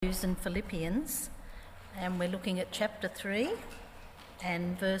using Philippians, and we're looking at chapter 3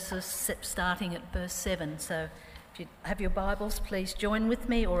 and verses starting at verse 7. So if you have your Bibles, please join with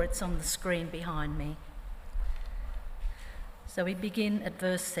me, or it's on the screen behind me. So we begin at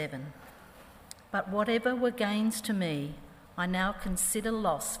verse 7. But whatever were gains to me, I now consider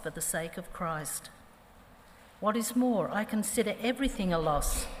loss for the sake of Christ. What is more, I consider everything a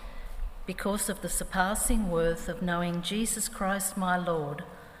loss because of the surpassing worth of knowing Jesus Christ my Lord,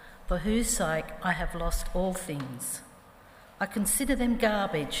 for whose sake I have lost all things. I consider them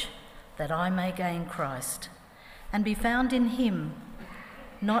garbage, that I may gain Christ, and be found in him,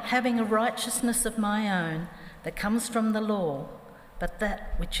 not having a righteousness of my own that comes from the law, but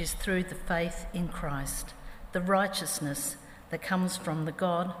that which is through the faith in Christ, the righteousness that comes from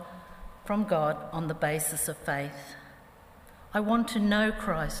God on the basis of faith. I want to know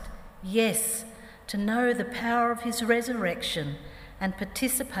Christ, yes, to know the power of his resurrection and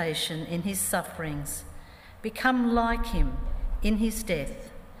participation in his sufferings, become like him in his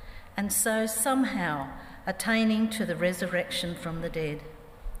death, and so somehow attaining to the resurrection from the dead.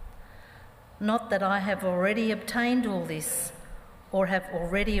 Not that I have already obtained all this or have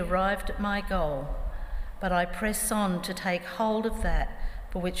already arrived at my goal, but I press on to take hold of that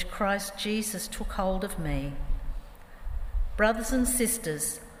for which Christ Jesus took hold of me. Brothers and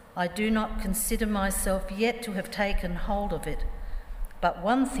sisters, I do not consider myself yet to have taken hold of it, but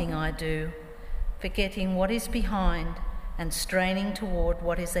one thing I do, forgetting what is behind and straining toward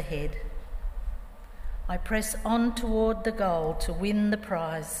what is ahead. I press on toward the goal to win the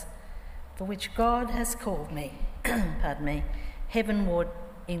prize for which God has called me, heavenward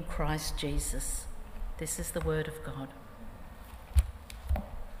in Christ Jesus. This is the word of God.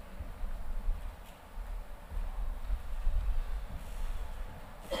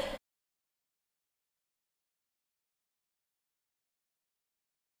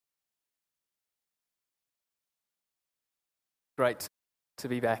 Great to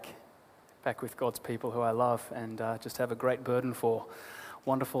be back with God's people who I love and just have a great burden for.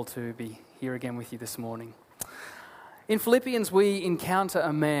 Wonderful to be here again with you this morning. In Philippians, we encounter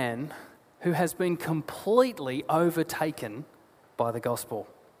a man who has been completely overtaken by the gospel.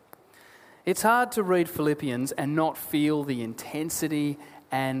 It's hard to read Philippians and not feel the intensity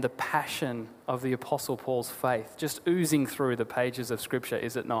and the passion of the Apostle Paul's faith just oozing through the pages of Scripture,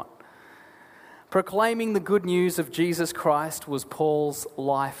 is it not? Proclaiming the good news of Jesus Christ was Paul's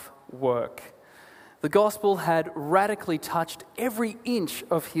life work. The gospel had radically touched every inch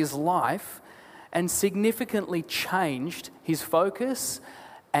of his life and significantly changed his focus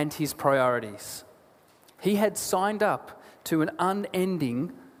and his priorities. He had signed up to an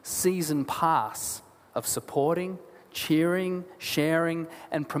unending season pass of supporting, cheering, sharing,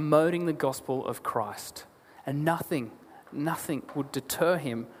 and promoting the gospel of Christ. And nothing would deter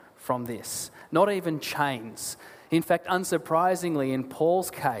him from this, not even chains. In fact, unsurprisingly, in Paul's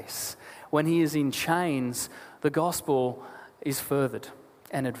case, when he is in chains, the gospel is furthered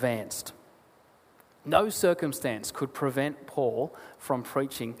and advanced. No circumstance could prevent Paul from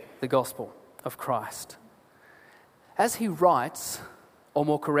preaching the gospel of Christ. As he writes, or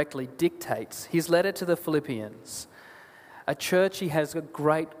more correctly dictates, his letter to the Philippians, a church he has a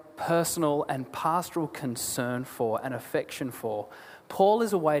great personal and pastoral concern for and affection for, Paul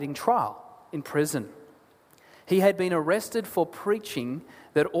is awaiting trial in prison. He had been arrested for preaching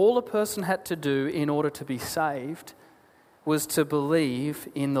that all a person had to do in order to be saved was to believe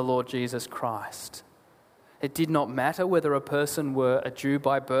in the Lord Jesus Christ. It did not matter whether a person were a Jew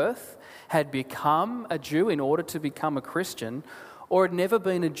by birth, had become a Jew in order to become a Christian, or had never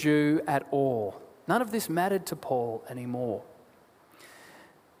been a Jew at all. None of this mattered to Paul anymore.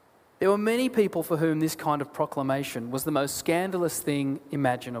 There were many people for whom this kind of proclamation was the most scandalous thing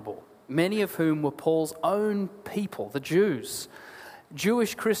imaginable, many of whom were Paul's own people, the Jews,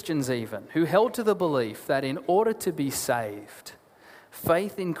 Jewish Christians even, who held to the belief that in order to be saved,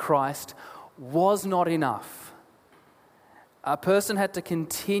 faith in Christ was not enough. A person had to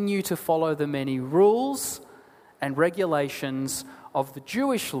continue to follow the many rules and regulations of the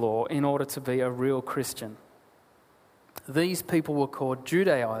Jewish law in order to be a real Christian. These people were called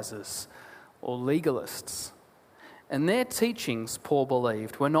Judaizers or legalists. And their teachings, Paul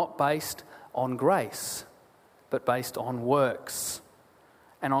believed, were not based on grace, but based on works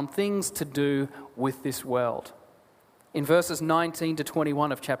and on things to do with this world. In verses 19 to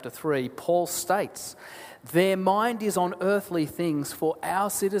 21 of chapter 3, Paul states, "Their mind is on earthly things, for our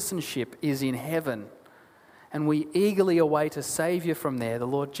citizenship is in heaven, and we eagerly await a Saviour from there, the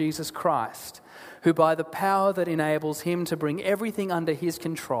Lord Jesus Christ, who by the power that enables him to bring everything under his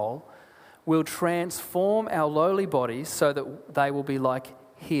control will transform our lowly bodies so that they will be like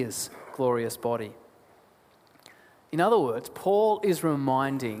his glorious body. In other words, Paul is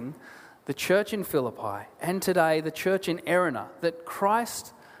reminding the church in Philippi and today the church in Erina that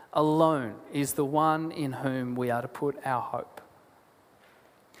Christ alone is the one in whom we are to put our hope.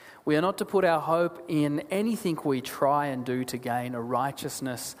 We are not to put our hope in anything we try and do to gain a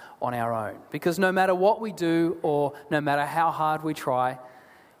righteousness on our own, because no matter what we do or no matter how hard we try,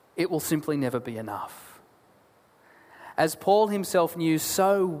 it will simply never be enough. As Paul himself knew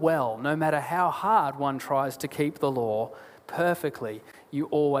so well, no matter how hard one tries to keep the law perfectly, you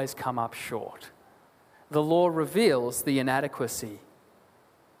always come up short. The law reveals the inadequacy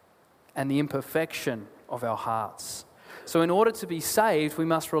and the imperfection of our hearts. So in order to be saved, we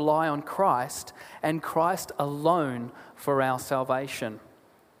must rely on Christ and Christ alone for our salvation.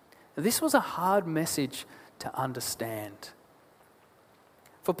 This was a hard message to understand.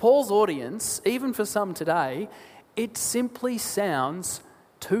 For Paul's audience, even for some today, it simply sounds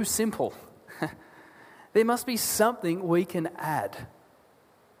too simple. There must be something we can add.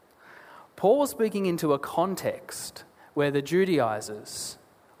 Paul was speaking into a context where the Judaizers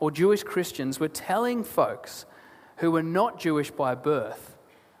or Jewish Christians were telling folks who were not Jewish by birth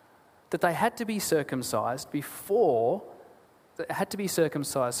that they had to be circumcised in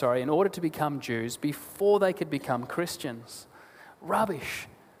order to become Jews before they could become Christians. Rubbish,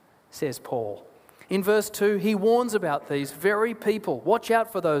 says Paul. In verse 2, he warns about these very people. Watch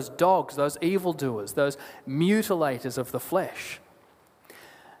out for those dogs, those evildoers, those mutilators of the flesh.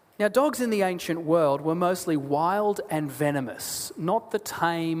 Now, dogs in the ancient world were mostly wild and venomous, not the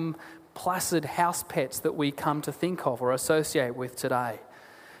tame, placid house pets that we come to think of or associate with today.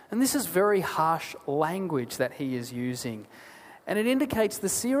 And this is very harsh language that he is using, and it indicates the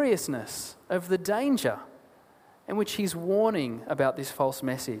seriousness of the danger in which he's warning about this false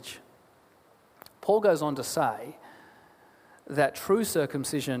message. Paul goes on to say that true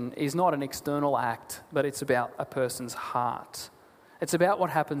circumcision is not an external act, but it's about a person's heart. It's about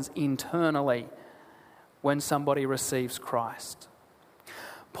what happens internally when somebody receives Christ.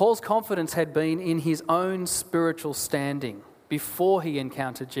 Paul's confidence had been in his own spiritual standing before he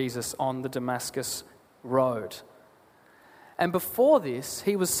encountered Jesus on the Damascus road. And before this,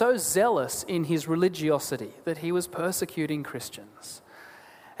 he was so zealous in his religiosity that he was persecuting Christians.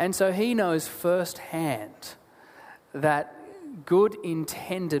 And so he knows firsthand that good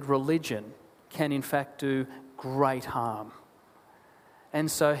intended religion can in fact do great harm. And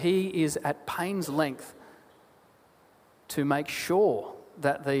so he is at pains length to make sure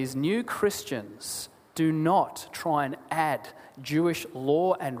that these new Christians do not try and add Jewish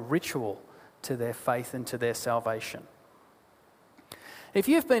law and ritual to their faith and to their salvation. If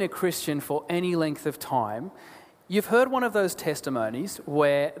you've been a Christian for any length of time, you've heard one of those testimonies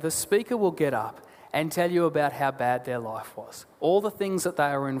where the speaker will get up and tell you about how bad their life was, all the things that they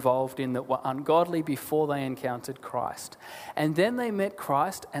were involved in that were ungodly before they encountered Christ. And then they met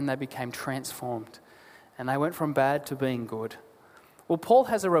Christ and they became transformed, and they went from bad to being good. Well, Paul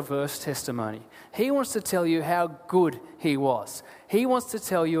has a reverse testimony. He wants to tell you how good he was. He wants to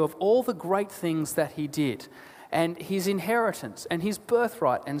tell you of all the great things that he did and his inheritance and his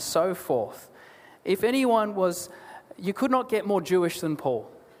birthright and so forth. If anyone was, you could not get more Jewish than Paul.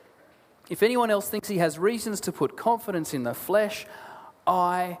 If anyone else thinks he has reasons to put confidence in the flesh,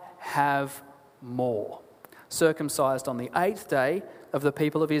 I have more. Circumcised on the 8th day of the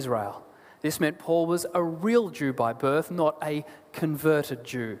people of Israel. This meant Paul was a real Jew by birth, not a converted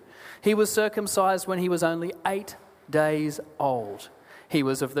Jew. He was circumcised when he was only 8 days old. He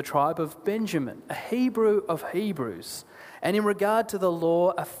was of the tribe of Benjamin, a Hebrew of Hebrews, and in regard to the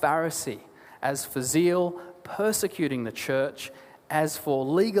law, a Pharisee, as for zeal, persecuting the church, as for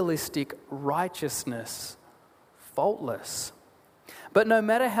legalistic righteousness, faultless. But no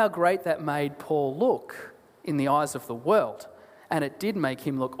matter how great that made Paul look in the eyes of the world, and it did make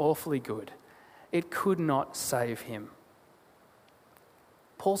him look awfully good, it could not save him.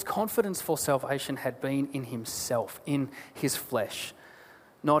 Paul's confidence for salvation had been in himself, in his flesh,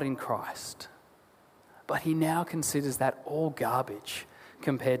 not in Christ. But he now considers that all garbage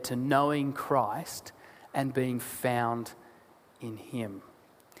compared to knowing Christ and being found in him.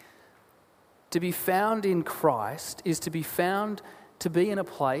 To be found in Christ is to be found to be in a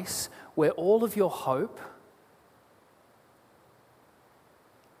place where all of your hope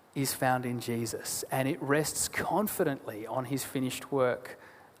is found in Jesus, and it rests confidently on his finished work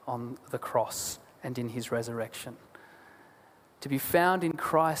on the cross and in his resurrection. To be found in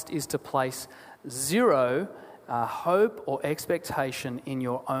Christ is to place zero hope or expectation in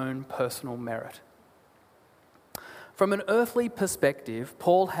your own personal merit. From an earthly perspective,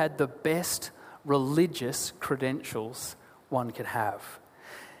 Paul had the best religious credentials one could have.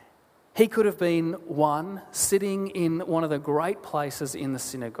 He could have been one sitting in one of the great places in the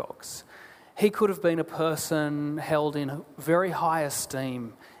synagogues. He could have been a person held in very high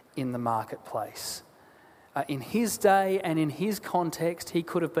esteem in the marketplace. In his day and in his context, he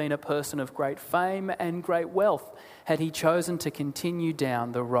could have been a person of great fame and great wealth had he chosen to continue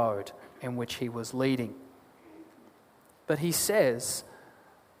down the road in which he was leading. But he says,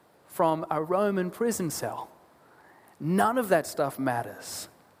 from a Roman prison cell, none of that stuff matters.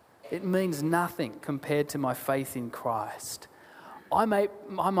 It means nothing compared to my faith in Christ. I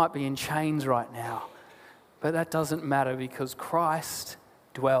might be in chains right now, but that doesn't matter because Christ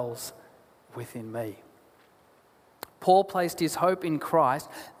dwells within me. Paul placed his hope in Christ,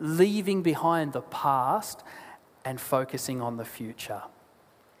 leaving behind the past and focusing on the future.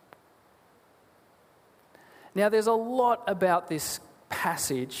 Now, there's a lot about this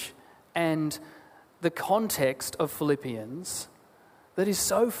passage and the context of Philippians that is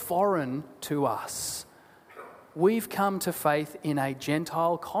so foreign to us. We've come to faith in a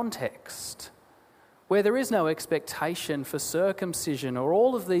Gentile context where there is no expectation for circumcision or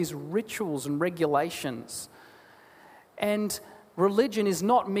all of these rituals and regulations. And religion is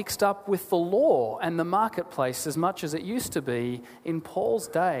not mixed up with the law and the marketplace as much as it used to be in Paul's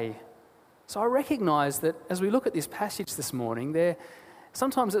day. So I recognise that as we look at this passage this morning,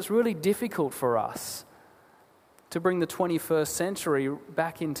 sometimes it's really difficult for us to bring the 21st century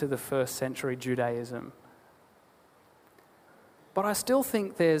back into the first century Judaism. But I still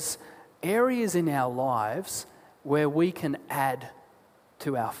think there's areas in our lives where we can add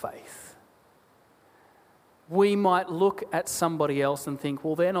to our faith. We might look at somebody else and think,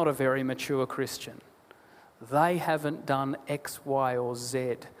 well, they're not a very mature Christian. They haven't done X, Y, or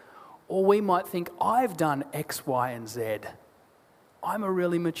Z. Or we might think, I've done X, Y, and Z. I'm a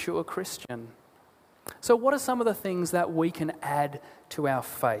really mature Christian. So what are some of the things that we can add to our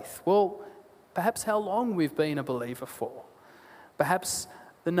faith? Well, perhaps how long we've been a believer for. Perhaps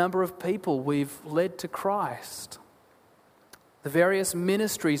the number of people we've led to Christ. The various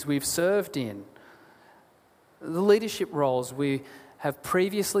ministries we've served in. The leadership roles we have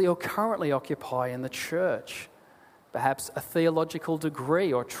previously or currently occupy in the church. Perhaps a theological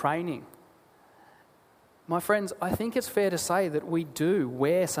degree or training. My friends, I think it's fair to say that we do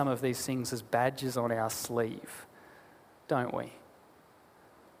wear some of these things as badges on our sleeve, don't we?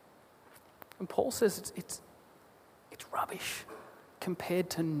 And Paul says it's rubbish compared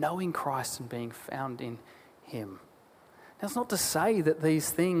to knowing Christ and being found in him. Now, it's not to say that these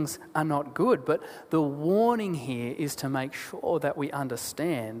things are not good, but the warning here is to make sure that we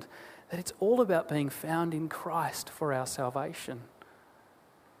understand that it's all about being found in Christ for our salvation.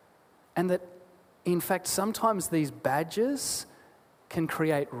 And that, in fact, sometimes these badges can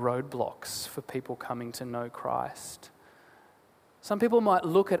create roadblocks for people coming to know Christ. Some people might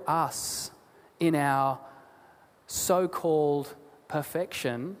look at us in our so-called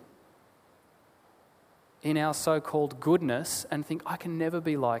perfection, in our so-called goodness, and think, I can never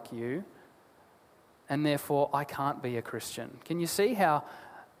be like you, and therefore I can't be a Christian. Can you see how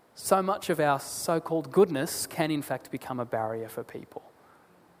so much of our so-called goodness can in fact become a barrier for people?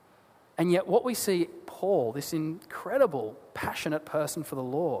 And yet what we see Paul, this incredible, passionate person for the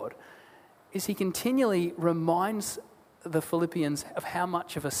Lord, is he continually reminds the Philippians of how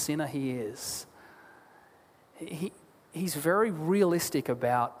much of a sinner he is. He's very realistic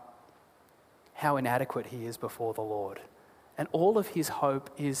about how inadequate he is before the Lord. And all of his hope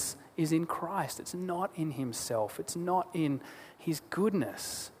is in Christ. It's not in himself. It's not in his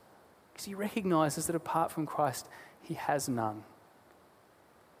goodness. Because he recognises that apart from Christ, he has none.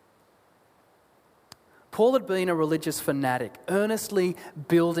 Paul had been a religious fanatic, earnestly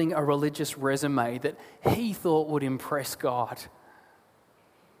building a religious resume that he thought would impress God.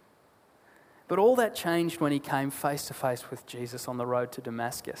 But all that changed when he came face to face with Jesus on the road to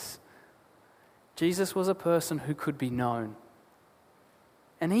Damascus. Jesus was a person who could be known.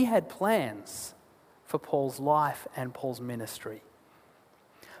 And he had plans for Paul's life and Paul's ministry.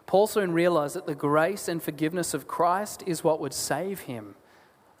 Paul soon realised that the grace and forgiveness of Christ is what would save him,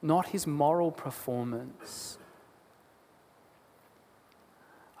 not his moral performance.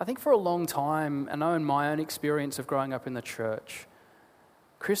 I think for a long time, I know in my own experience of growing up in the church,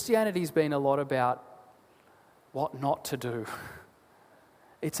 Christianity's been a lot about what not to do.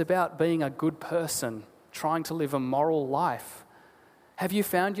 It's about being a good person, trying to live a moral life. Have you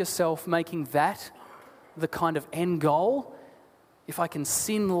found yourself making that the kind of end goal? If I can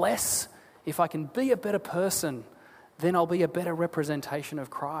sin less, if I can be a better person, then I'll be a better representation of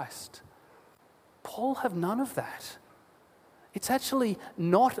Christ. Paul have none of that. It's actually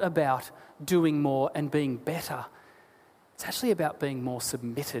not about doing more and being better. It's actually about being more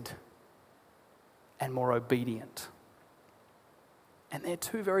submitted and more obedient. And they're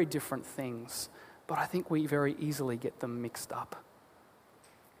two very different things, but I think we very easily get them mixed up.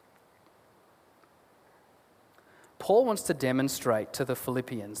 Paul wants to demonstrate to the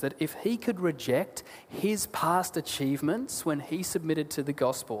Philippians that if he could reject his past achievements when he submitted to the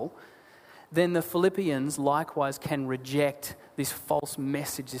gospel, then the Philippians likewise can reject this false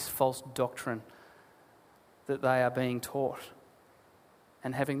message, this false doctrine that they are being taught,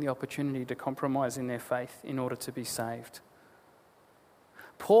 and having the opportunity to compromise in their faith in order to be saved.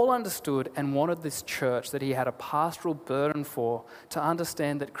 Paul understood and wanted this church that he had a pastoral burden for to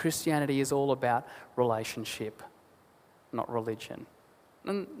understand that Christianity is all about relationship, not religion.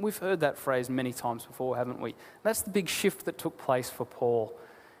 And we've heard that phrase many times before, haven't we? That's the big shift that took place for Paul.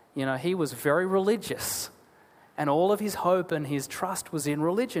 You know, he was very religious, and all of his hope and his trust was in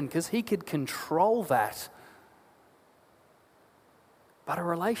religion because he could control that. But a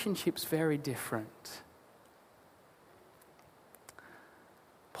relationship's very different.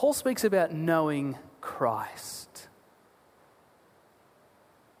 Paul speaks about knowing Christ.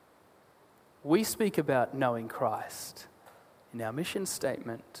 We speak about knowing Christ in our mission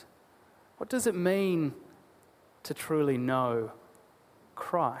statement. What does it mean to truly know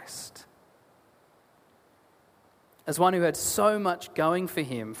Christ? As one who had so much going for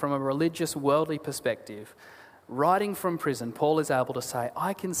him from a religious, worldly perspective, writing from prison, Paul is able to say,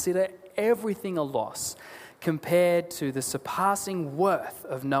 I consider everything a loss compared to the surpassing worth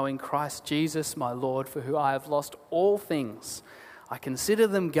of knowing Christ Jesus, my Lord, for whom I have lost all things. I consider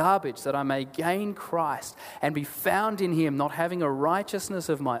them garbage that I may gain Christ and be found in him, not having a righteousness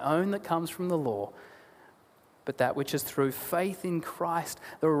of my own that comes from the law, but that which is through faith in Christ,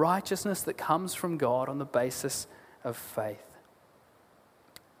 the righteousness that comes from God on the basis of faith.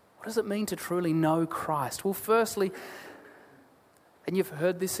 What does it mean to truly know Christ? Well, firstly, and you've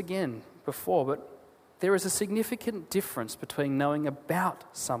heard this again before, but there is a significant difference between knowing about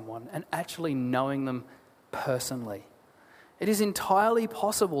someone and actually knowing them personally. It is entirely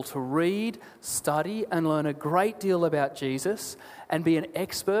possible to read, study, and learn a great deal about Jesus and be an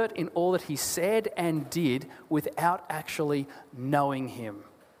expert in all that he said and did without actually knowing him.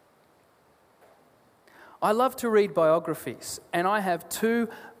 I love to read biographies, and I have 2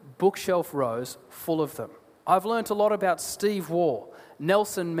 bookshelf rows full of them. I've learnt a lot about Steve Waugh,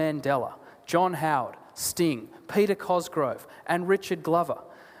 Nelson Mandela, John Howard, Sting, Peter Cosgrove, and Richard Glover.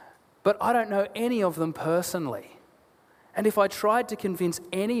 But I don't know any of them personally. And if I tried to convince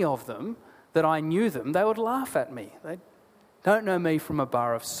any of them that I knew them, they would laugh at me. They don't know me from a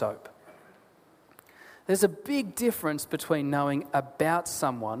bar of soap. There's a big difference between knowing about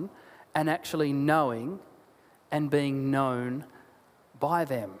someone and actually knowing and being known by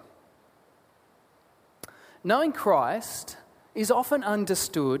them. Knowing Christ is often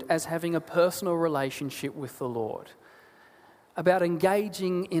understood as having a personal relationship with the Lord, about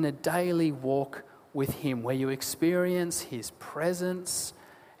engaging in a daily walk with him where you experience his presence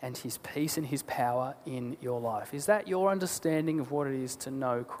and his peace and his power in your life. Is that your understanding of what it is to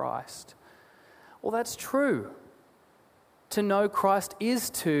know Christ? Well, that's true. To know Christ is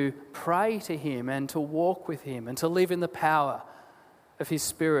to pray to him and to walk with him and to live in the power of his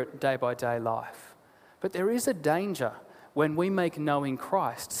Spirit day by day life. But there is a danger when we make knowing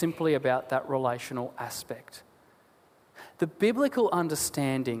Christ simply about that relational aspect. The biblical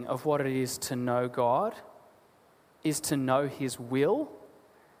understanding of what it is to know God is to know his will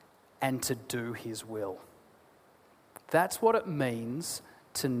and to do his will. That's what it means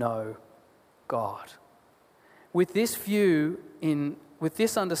to know God. With this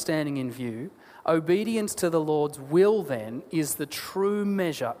understanding in view, obedience to the Lord's will then is the true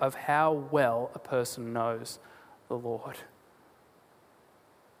measure of how well a person knows the Lord.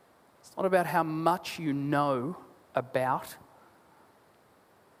 It's not about how much you know about.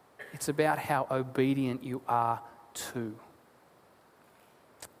 It's about how obedient you are to.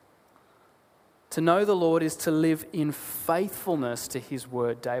 To know the Lord is to live in faithfulness to his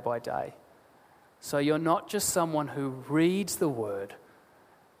word day by day. So you're not just someone who reads the word,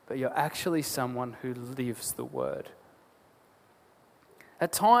 but you're actually someone who lives the word.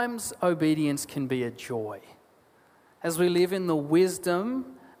 At times, obedience can be a joy as we live in the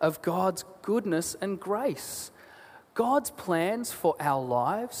wisdom of God's goodness and grace. God's plans for our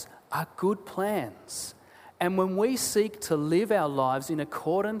lives are good plans. And when we seek to live our lives in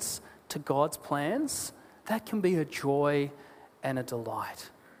accordance to God's plans, that can be a joy and a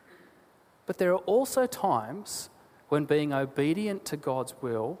delight. But there are also times when being obedient to God's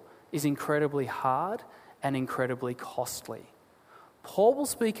will is incredibly hard and incredibly costly. Paul will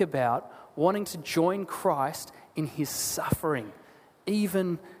speak about wanting to join Christ in his suffering,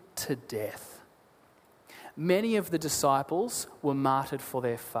 even to death. Many of the disciples were martyred for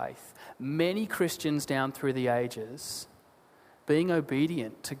their faith. Many Christians down through the ages, being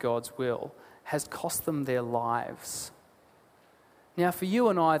obedient to God's will has cost them their lives. Now, for you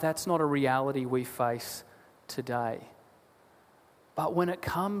and I, that's not a reality we face today. But when it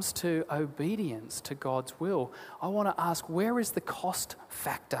comes to obedience to God's will, I want to ask, where is the cost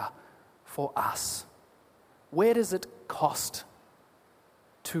factor for us? Where does it cost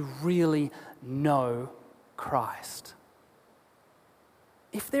to really know Christ?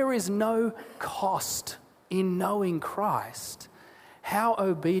 If there is no cost in knowing Christ, how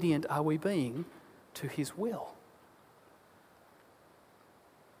obedient are we being to his will?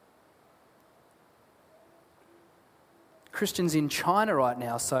 Christians in China right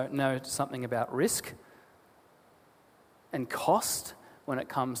now know something about risk and cost when it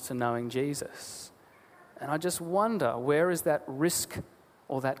comes to knowing Jesus. And I just wonder, where is that risk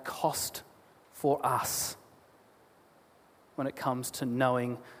or that cost for us when it comes to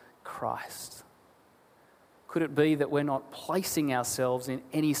knowing Christ? Could it be that we're not placing ourselves in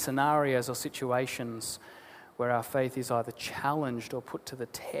any scenarios or situations where our faith is either challenged or put to the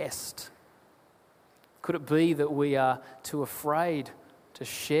test? Could it be that we are too afraid to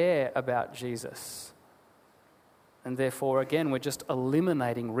share about Jesus? And therefore, again, we're just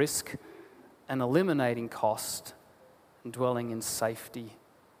eliminating risk and eliminating cost and dwelling in safety.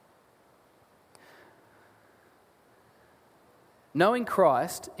 Knowing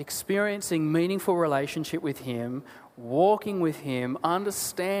Christ, experiencing meaningful relationship with him, walking with him,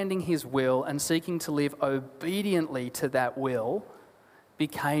 understanding his will and seeking to live obediently to that will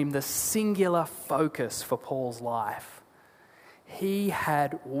became the singular focus for Paul's life. He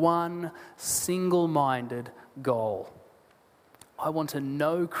had one single-minded goal. I want to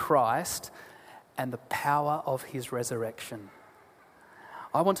know Christ and the power of his resurrection.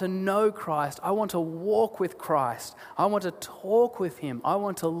 I want to know Christ. I want to walk with Christ. I want to talk with him. I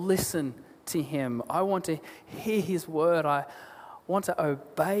want to listen to him. I want to hear his word. I want to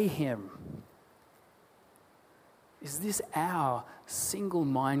obey him. Is this our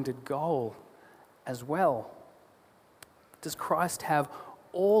single-minded goal as well? Does Christ have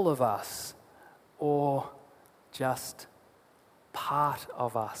all of us or just part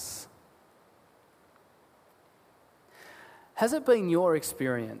of us? Has it been your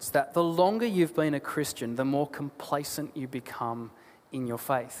experience that the longer you've been a Christian, the more complacent you become in your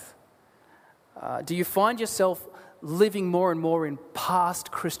faith? Do you find yourself living more and more in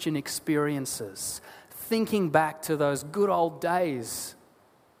past Christian experiences, thinking back to those good old days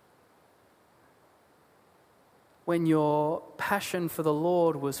when your passion for the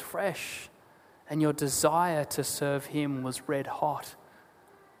Lord was fresh and your desire to serve him was red hot?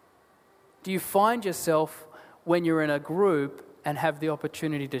 Do you find yourself, when you're in a group and have the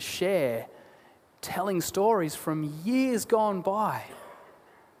opportunity to share, telling stories from years gone by?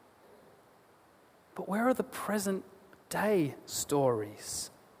 But where are the present day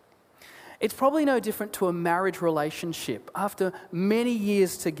stories? It's probably no different to a marriage relationship. After many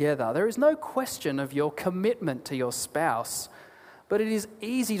years together, there is no question of your commitment to your spouse, but it is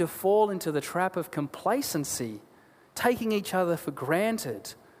easy to fall into the trap of complacency, taking each other for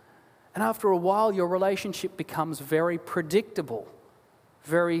granted. And after a while, your relationship becomes very predictable,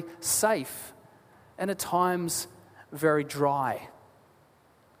 very safe, and at times very dry.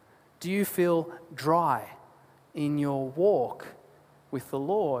 Do you feel dry in your walk with the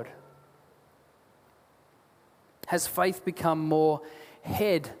Lord? Has faith become more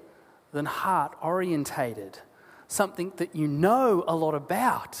head than heart orientated? Something that you know a lot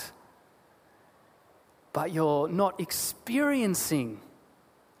about, but you're not experiencing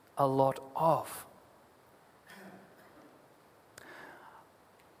a lot of.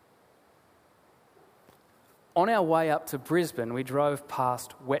 On our way up to Brisbane, we drove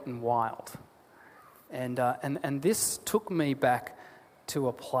past Wet and Wild. And this took me back to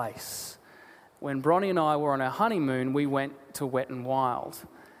a place. When Bronnie and I were on our honeymoon, we went to Wet and Wild.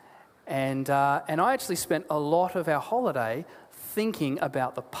 And I actually spent a lot of our holiday thinking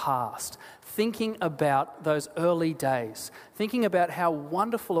about the past, thinking about those early days, thinking about how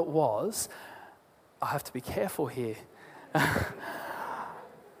wonderful it was. I have to be careful here.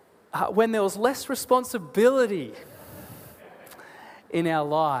 When there was less responsibility in our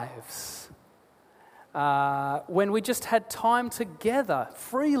lives, when we just had time together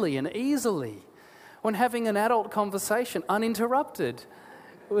freely and easily, when having an adult conversation uninterrupted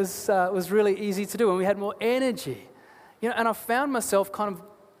was really easy to do, and we had more energy. And I found myself kind of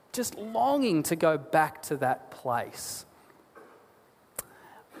just longing to go back to that place.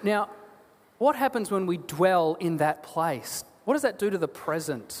 Now, what happens when we dwell in that place? What does that do to the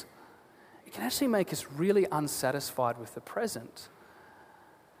present? it can actually make us really unsatisfied with the present.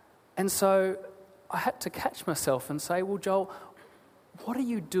 And so I had to catch myself and say, well, Joel, what are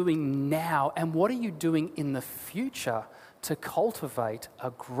you doing now and what are you doing in the future to cultivate a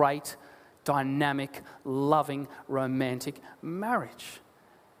great, dynamic, loving, romantic marriage?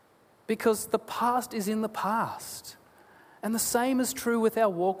 Because the past is in the past. And the same is true with our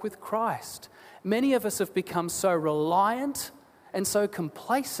walk with Christ. Many of us have become so reliant and so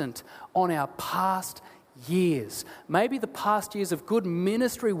complacent on our past years. Maybe the past years of good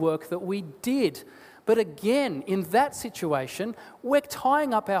ministry work that we did. But again, in that situation, we're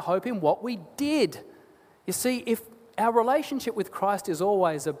tying up our hope in what we did. You see, if our relationship with Christ is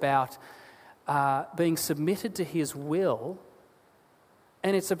always about being submitted to His will,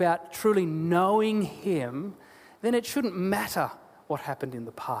 and it's about truly knowing Him, then it shouldn't matter what happened in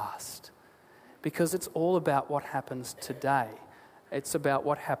the past, because it's all about what happens today. It's about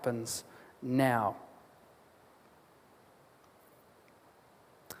what happens now.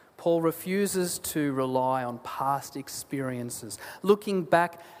 Paul refuses to rely on past experiences. Looking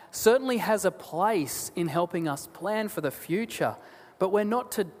back certainly has a place in helping us plan for the future, but we're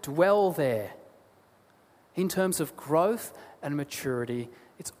not to dwell there. In terms of growth and maturity,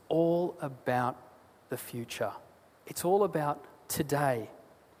 it's all about the future. It's all about today.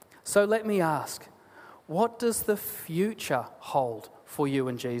 So let me ask, what does the future hold for you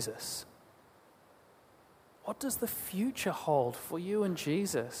and Jesus? What does the future hold for you and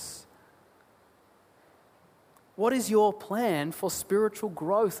Jesus? What is your plan for spiritual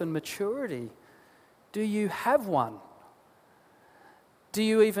growth and maturity? Do you have one? Do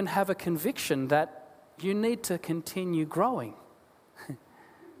you even have a conviction that you need to continue growing?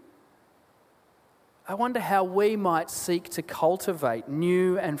 I wonder how we might seek to cultivate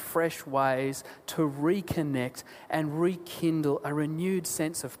new and fresh ways to reconnect and rekindle a renewed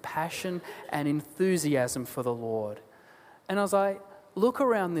sense of passion and enthusiasm for the Lord. And as I look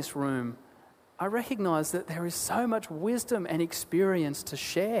around this room, I recognise that there is so much wisdom and experience to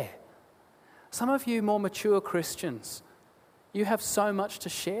share. Some of you more mature Christians, you have so much to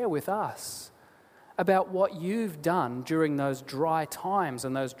share with us about what you've done during those dry times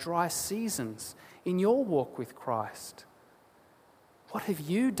and those dry seasons in your walk with Christ. What have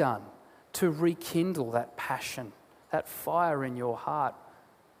you done to rekindle that passion, that fire in your heart?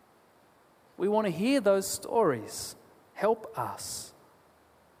 We want to hear those stories. Help us.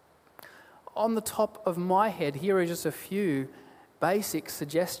 On the top of my head, here are just a few basic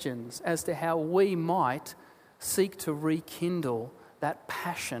suggestions as to how we might seek to rekindle that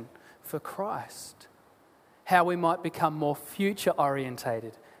passion for Christ. How we might become more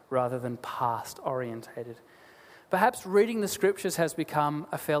future-orientated rather than past-orientated. Perhaps reading the Scriptures has become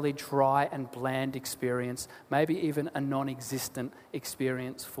a fairly dry and bland experience, maybe even a non-existent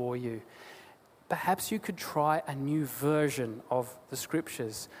experience for you. Perhaps you could try a new version of the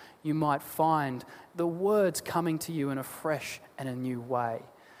Scriptures. You might find the words coming to you in a fresh and a new way.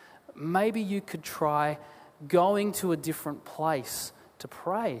 Maybe you could try going to a different place to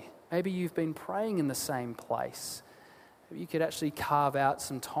pray. Maybe you've been praying in the same place. You could actually carve out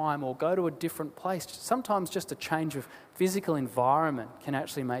some time or go to a different place. Sometimes just a change of physical environment can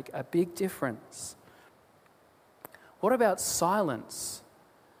actually make a big difference. What about silence?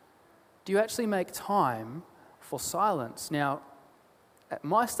 Do you actually make time for silence? Now, at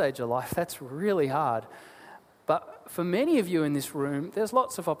my stage of life, that's really hard. But for many of you in this room, there's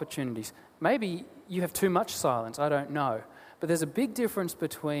lots of opportunities. Maybe you have too much silence, I don't know. But there's a big difference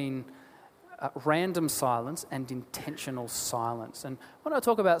between random silence and intentional silence. And when I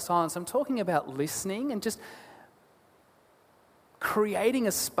talk about silence, I'm talking about listening and just creating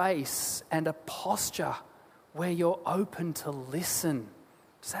a space and a posture where you're open to listen.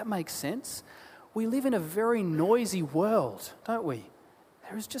 Does that make sense? We live in a very noisy world, don't we?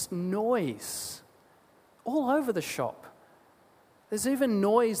 There is just noise all over the shop. There's even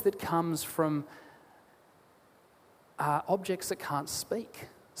noise that comes from objects that can't speak.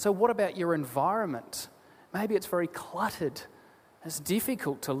 So what about your environment? Maybe it's very cluttered. It's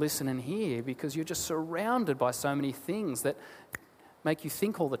difficult to listen and hear because you're just surrounded by so many things that make you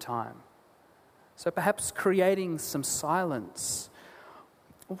think all the time. So perhaps creating some silence.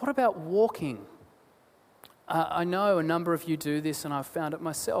 What about walking? I know a number of you do this, and I've found it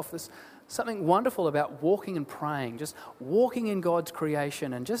myself. There's something wonderful about walking and praying, just walking in God's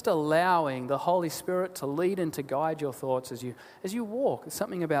creation and just allowing the Holy Spirit to lead and to guide your thoughts as you walk. There's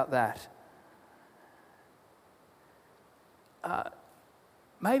something about that.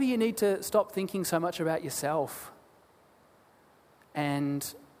 Maybe you need to stop thinking so much about yourself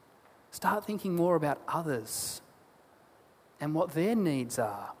and start thinking more about others and what their needs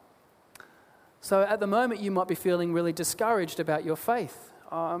are. So at the moment, you might be feeling really discouraged about your faith.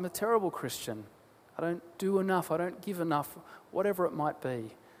 Oh, I'm a terrible Christian. I don't do enough. I don't give enough, whatever it might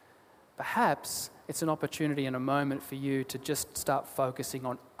be. Perhaps it's an opportunity and a moment for you to just start focusing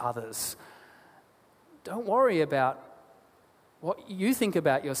on others. Don't worry about what you think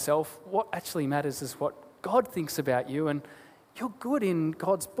about yourself. What actually matters is what God thinks about you, and you're good in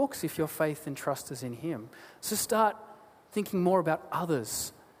God's books if your faith and trust is in Him. So start thinking more about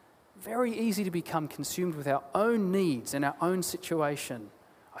others. Very easy to become consumed with our own needs and our own situation.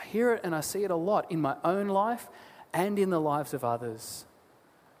 I hear it and I see it a lot in my own life and in the lives of others.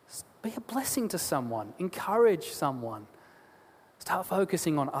 Be a blessing to someone. Encourage someone. Start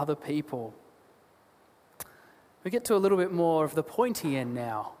focusing on other people. We get to a little bit more of the pointy end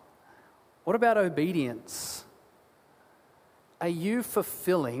now. What about obedience? Are you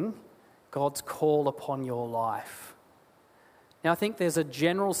fulfilling God's call upon your life? Now, I think there's a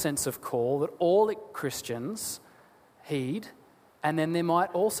general sense of call that all Christians heed, and then there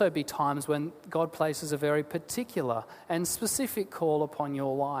might also be times when God places a very particular and specific call upon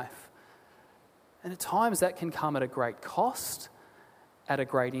your life. And at times that can come at a great cost, at a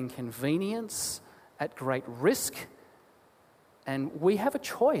great inconvenience, at great risk, and we have a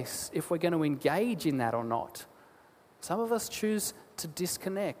choice if we're going to engage in that or not. Some of us choose to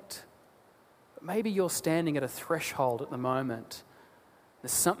disconnect. But maybe you're standing at a threshold at the moment.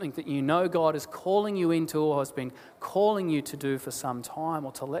 There's something that you know God is calling you into or has been calling you to do for some time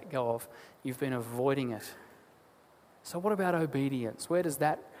or to let go of. You've been avoiding it. So what about obedience? Where does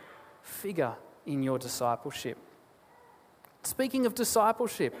that figure in your discipleship? Speaking of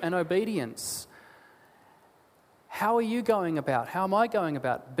discipleship and obedience, how are you going about, how am I going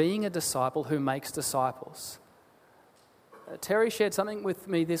about being a disciple who makes disciples? Terry shared something with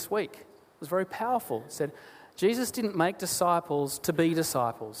me this week. It was very powerful. He said, Jesus didn't make disciples to be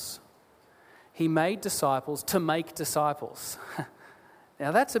disciples. He made disciples to make disciples.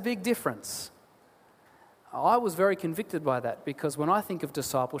 Now that's a big difference. I was very convicted by that because when I think of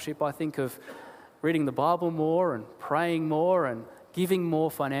discipleship, I think of reading the Bible more and praying more and giving more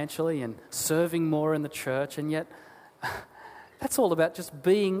financially and serving more in the church, and yet that's all about just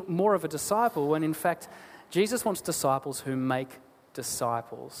being more of a disciple when in fact Jesus wants disciples who make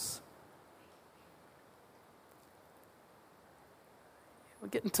disciples. We're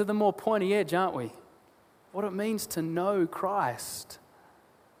getting to the more pointy edge, aren't we? What it means to know Christ.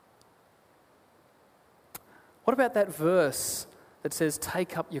 What about that verse that says,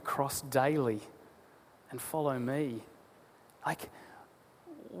 take up your cross daily and follow me? Like,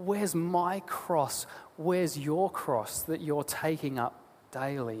 where's my cross? Where's your cross that you're taking up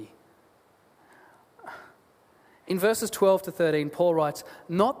daily? In verses 12 to 13, Paul writes,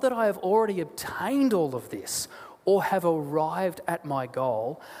 not that I have already obtained all of this or have arrived at my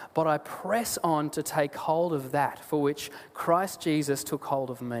goal, but I press on to take hold of that for which Christ Jesus took hold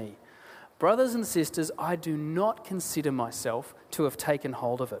of me. Brothers and sisters, I do not consider myself to have taken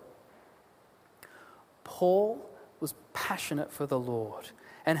hold of it. Paul was passionate for the Lord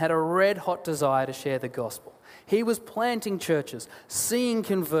and had a red-hot desire to share the gospel. He was planting churches, seeing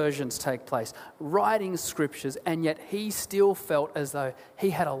conversions take place, writing scriptures, and yet he still felt as though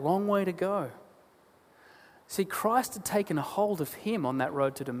he had a long way to go. See, Christ had taken a hold of him on that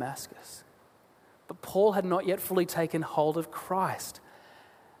road to Damascus, but Paul had not yet fully taken hold of Christ.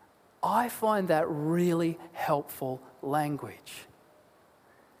 I find that really helpful language.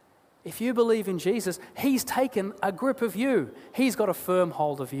 If you believe in Jesus, he's taken a grip of you. He's got a firm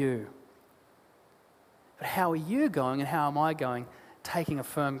hold of you. But how are you going and how am I going taking a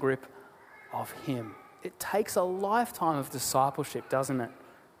firm grip of him? It takes a lifetime of discipleship, doesn't it?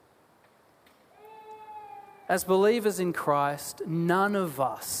 As believers in Christ, none of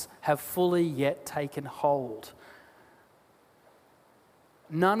us have fully yet taken hold.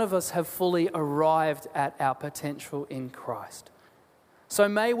 None of us have fully arrived at our potential in Christ. So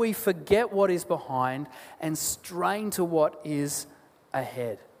may we forget what is behind and strain to what is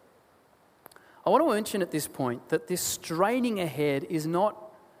ahead. I want to mention at this point that this straining ahead is not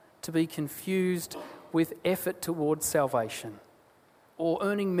to be confused with effort towards salvation or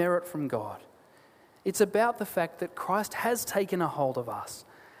earning merit from God. It's about the fact that Christ has taken a hold of us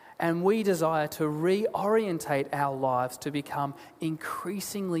and we desire to reorientate our lives to become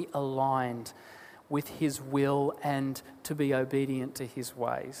increasingly aligned with his will and to be obedient to his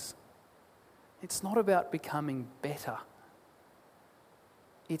ways. It's not about becoming better.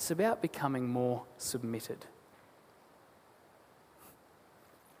 It's about becoming more submitted.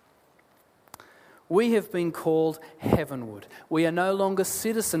 We have been called heavenward. We are no longer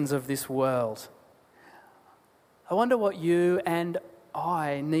citizens of this world. I wonder what you and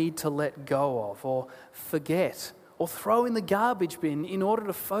I need to let go of or forget or throw in the garbage bin in order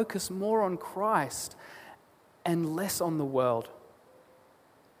to focus more on Christ and less on the world?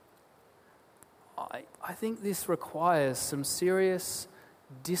 I think this requires some serious,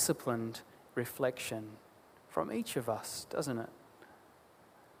 disciplined reflection from each of us, doesn't it?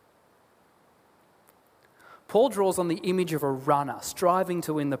 Paul draws on the image of a runner striving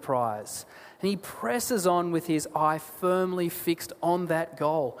to win the prize, and he presses on with his eye firmly fixed on that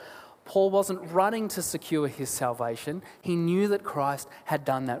goal. Paul wasn't running to secure his salvation. He knew that Christ had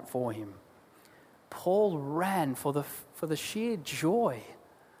done that for him. Paul ran for the sheer joy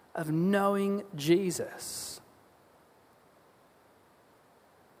of knowing Jesus.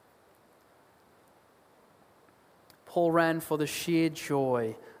 Paul ran for the sheer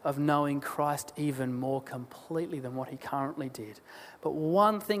joy of knowing Christ even more completely than what he currently did. But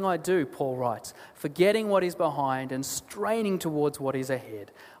one thing I do, Paul writes, forgetting what is behind and straining towards what is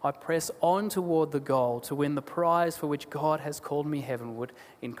ahead, I press on toward the goal to win the prize for which God has called me heavenward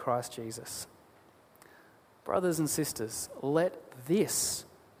in Christ Jesus. Brothers and sisters, let this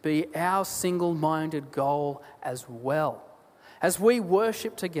be our single-minded goal as well. As we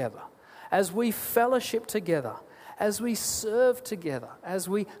worship together, as we fellowship together, as we serve together, as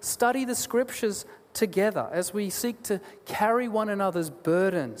we study the scriptures together, as we seek to carry one another's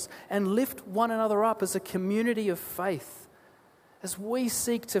burdens and lift one another up as a community of faith, as we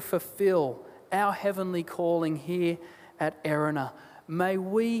seek to fulfill our heavenly calling here at Erina, may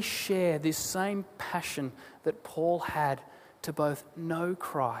we share this same passion that Paul had to both know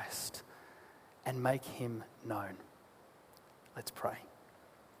Christ and make him known. Let's pray.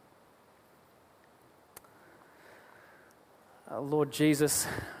 Lord Jesus,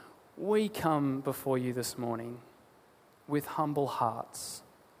 we come before you this morning with humble hearts,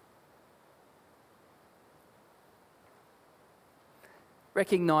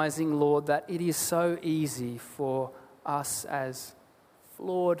 recognizing, Lord, that it is so easy for us as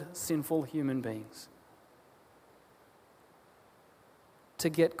flawed, sinful human beings to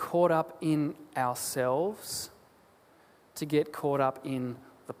get caught up in ourselves, to get caught up in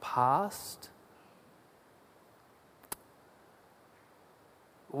the past.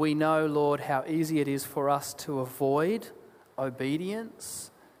 We know, Lord, how easy it is for us to avoid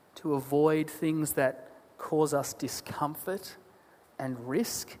obedience, to avoid things that cause us discomfort and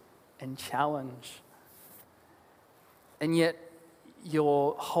risk and challenge. And yet,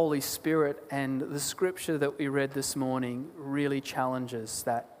 your Holy Spirit and the scripture that we read this morning really challenges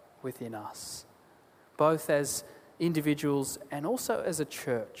that within us, both as individuals and also as a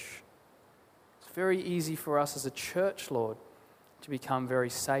church. It's very easy for us as a church, Lord, to become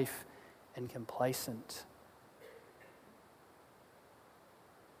very safe and complacent.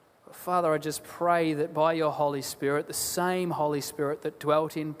 But Father, I just pray that by your Holy Spirit, the same Holy Spirit that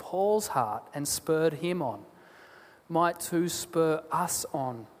dwelt in Paul's heart and spurred him on, might too spur us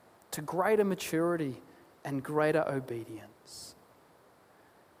on to greater maturity and greater obedience.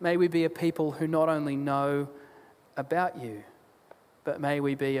 May we be a people who not only know about you, but may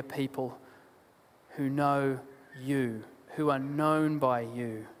we be a people who know you, who are known by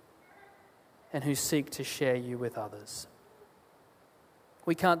you, and who seek to share you with others.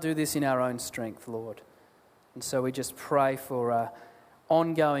 We can't do this in our own strength, Lord. And so we just pray for an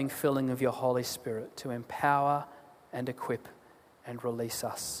ongoing filling of your Holy Spirit to empower and equip and release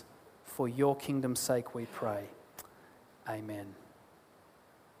us. For your kingdom's sake we pray. Amen.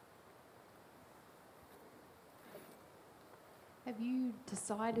 Have you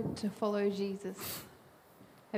decided to follow Jesus?